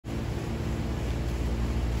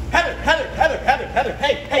Heather,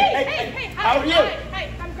 hey, how are you?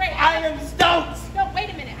 Hey, I'm great. I am stoked. No, wait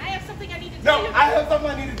a minute. I have something I need to tell you. No, I have something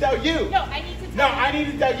I need to tell you. No, I need to tell you. No, I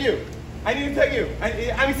need to tell you.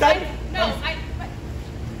 I'm excited.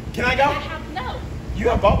 Can I go? No. You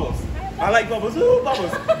have bubbles. I like bubbles. Ooh,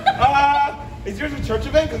 bubbles. Is yours a church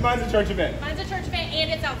event? Because mine's a church event. Mine's a church event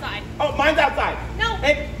and it's outside. Oh, mine's outside. No.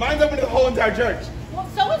 Hey, mine's open to the whole entire church. Well,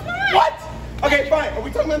 so is mine. What? Okay, fine. Are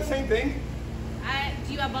we talking about the same thing?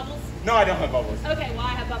 Do you have bubbles? No, I don't have bubbles. Okay, well,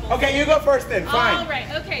 I have bubbles. Okay, you go first then. Fine. All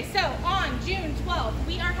right. Okay, so on June 12th,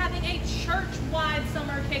 we are having a church-wide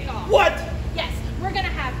summer kickoff. What? Yes, we're going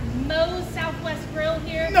to have Moe's Southwest Grill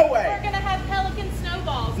here. No way. We're going to have Pelican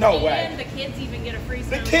snowballs. No and way. And the kids even get a free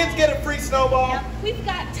snowball. The kids get a free snowball? Yep. We've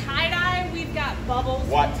got tie-dye. We've got bubbles.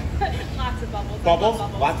 What? Lots of bubbles. Bubbles?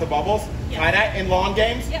 Bubbles. Lots of bubbles? Yep. Tie-dye and lawn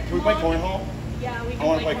games? Yep. Can we play cornhole? Yeah, we can I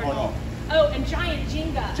want to play cornhole. Oh, and giant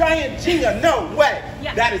Jenga. Giant Jenga? No way.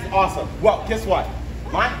 Yeah. That is awesome. Well, guess what?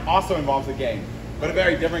 Mine also involves a game, but a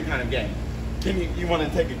very different kind of game. Can you want to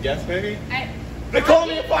take a guess maybe? The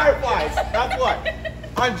Columbia Fireflies. That's what.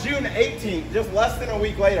 On June 18th, just less than a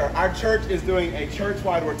week later, our church is doing a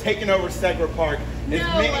church-wide. We're taking over Segra Park. As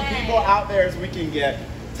many people out there as we can get.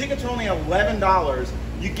 Tickets are only $11.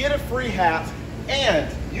 You get a free hat, and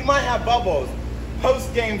you might have bubbles,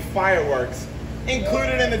 post-game fireworks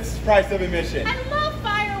included in the price of admission. I love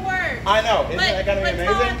fireworks. I know. Isn't that going to be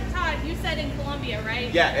amazing? Todd, you said in Columbia,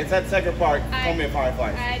 right? Yeah, it's at Segra Park, Columbia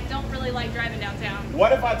Fireflies. I don't really like driving downtown.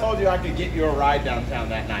 What if I told you I could get you a ride downtown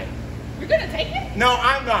that night? You're going to take it? No,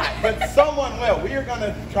 I'm not, but someone will. We are going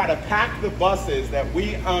to try to pack the buses that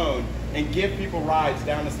we own and give people rides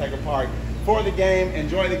down to Segra Park for the game,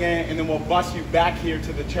 enjoy the game, and then we'll bus you back here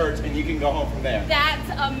to the church and you can go home from there.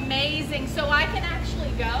 That's amazing. So I can actually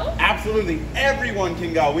go? Absolutely. Everyone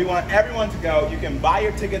can go. We want everyone to go. You can buy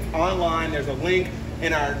your tickets online. There's a link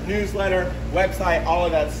in our newsletter, website, all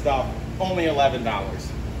of that stuff. Only $11.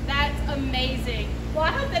 That's amazing. Well,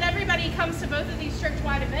 I hope that everybody comes to both of these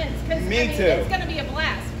church-wide events because too. It's going to be a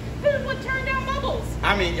blast. Who would turn down bubbles?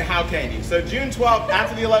 I mean, how can you? So June 12th,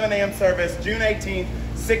 after the 11 a.m. service, June 18th,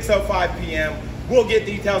 6:05 p.m. We'll get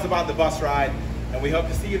details about the bus ride, and we hope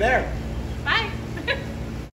to see you there. Bye.